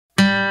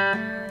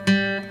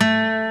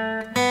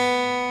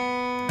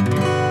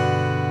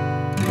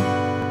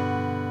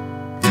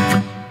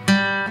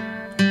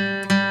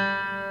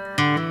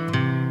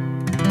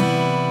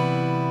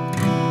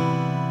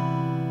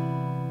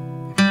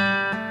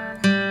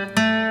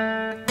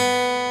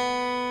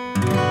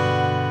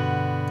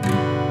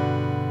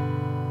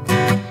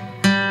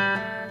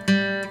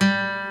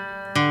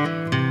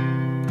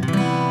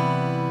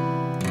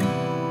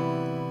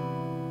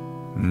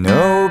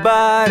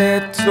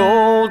Somebody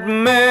told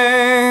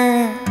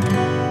me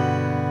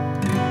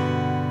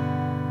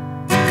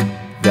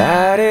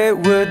that it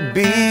would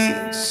be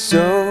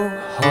so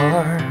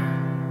hard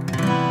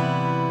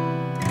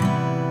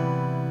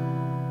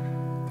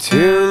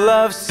to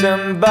love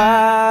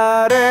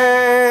somebody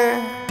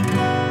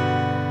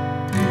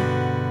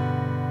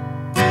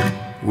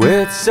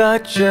with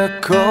such a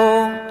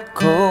cold,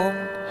 cold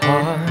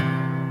heart.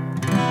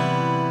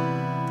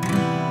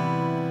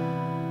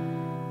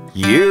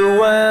 You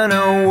went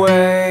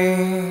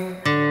away,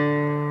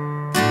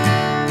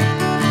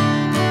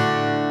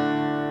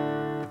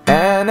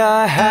 and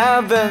I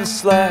haven't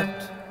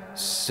slept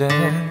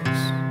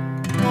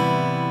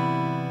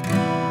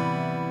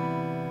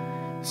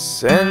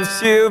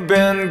since you've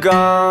been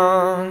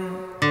gone.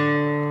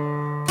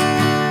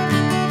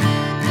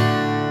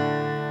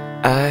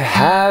 I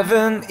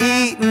haven't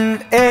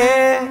eaten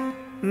anything.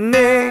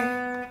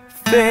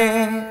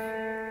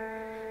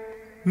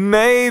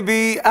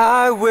 Maybe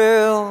I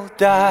will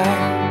die.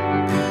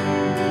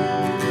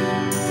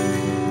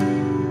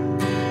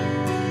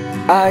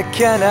 I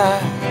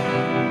cannot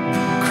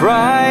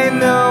cry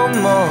no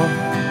more.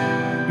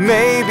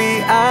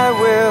 Maybe I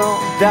will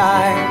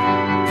die.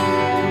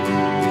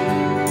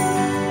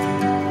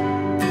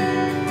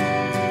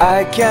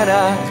 I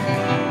cannot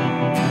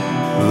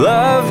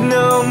love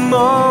no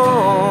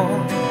more.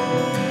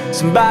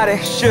 Somebody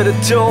should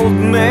have told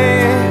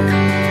me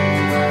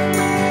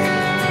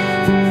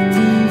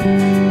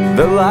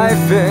that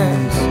life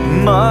is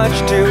much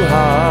too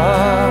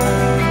hard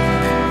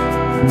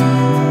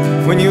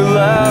when you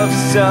love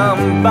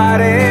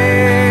somebody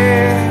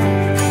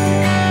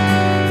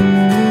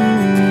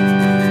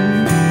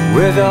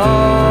with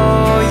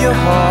all your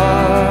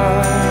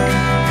heart.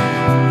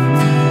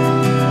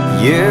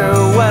 You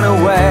went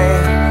away,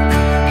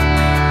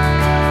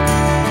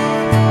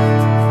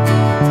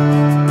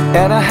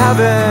 and I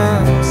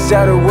haven't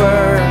said a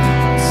word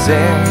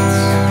since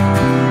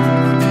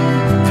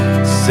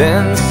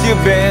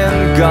you've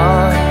been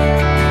gone.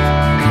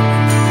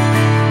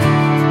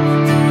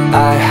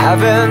 I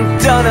haven't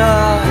done a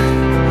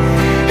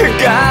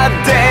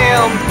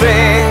goddamn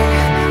thing.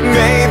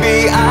 Maybe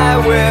I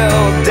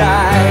will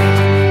die.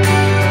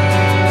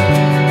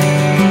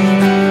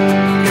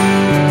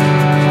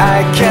 I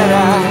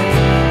cannot